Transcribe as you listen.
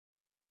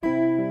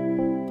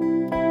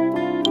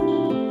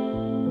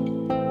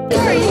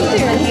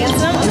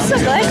so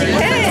glad you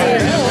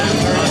came.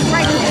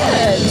 Right,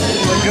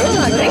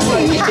 good. Thank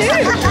you, too.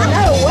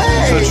 No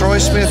way. So Troy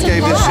Smith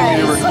gave this to me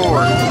to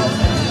record.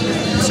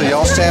 So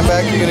y'all stand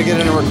back, you're going to get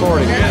in a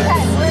recording.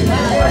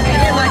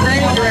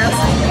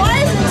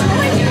 Why is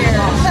Troy here?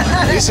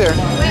 He's here.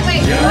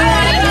 Wait.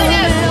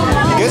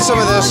 Get some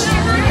of this.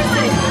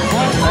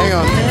 Hang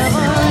on.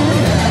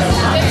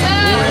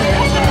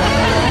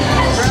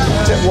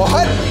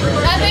 What?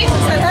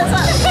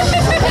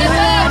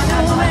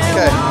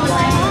 Okay.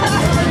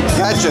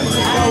 Gotcha.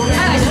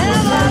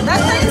 That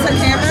thing's a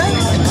camera.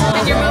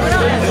 And you're moving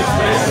on.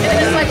 And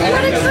it's like,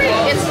 what a treat.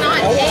 It's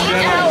not 8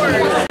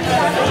 hours.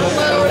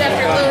 Load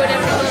after load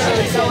after load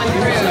going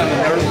through.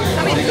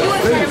 I mean, you would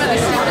have heard about the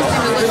stupidest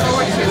thing to look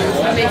forward to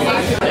on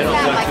vacation.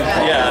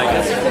 Yeah, I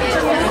guess. Wait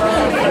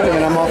a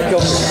minute, I'm off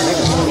kilter.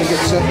 Let me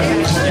get some.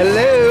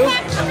 Hello?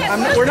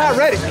 We're not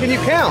ready. Can you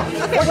count?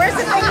 Okay, where's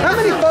the thing? How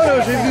many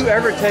photos have you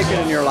ever taken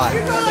in your life?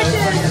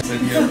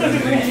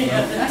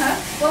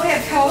 Well, we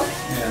have Coke.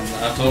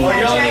 I told him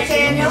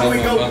we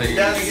go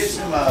down and get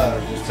some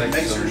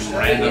mixers.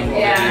 random.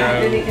 Yeah,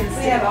 then you can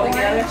see it all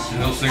together.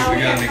 And he'll sing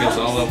together and he gets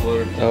all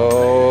uploaded.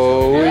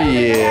 Oh,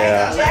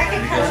 yeah.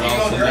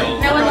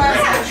 No one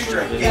loves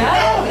it.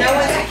 No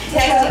one's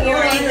texting you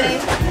or anything.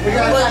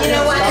 Well, you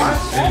know what?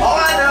 All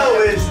I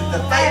know is the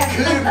fake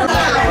cougar.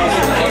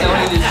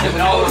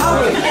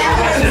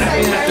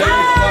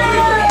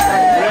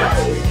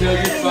 Kill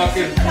you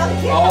fucking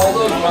all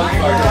those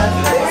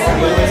motherfuckers.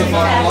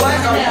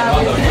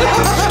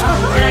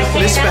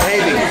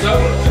 Misbehaving.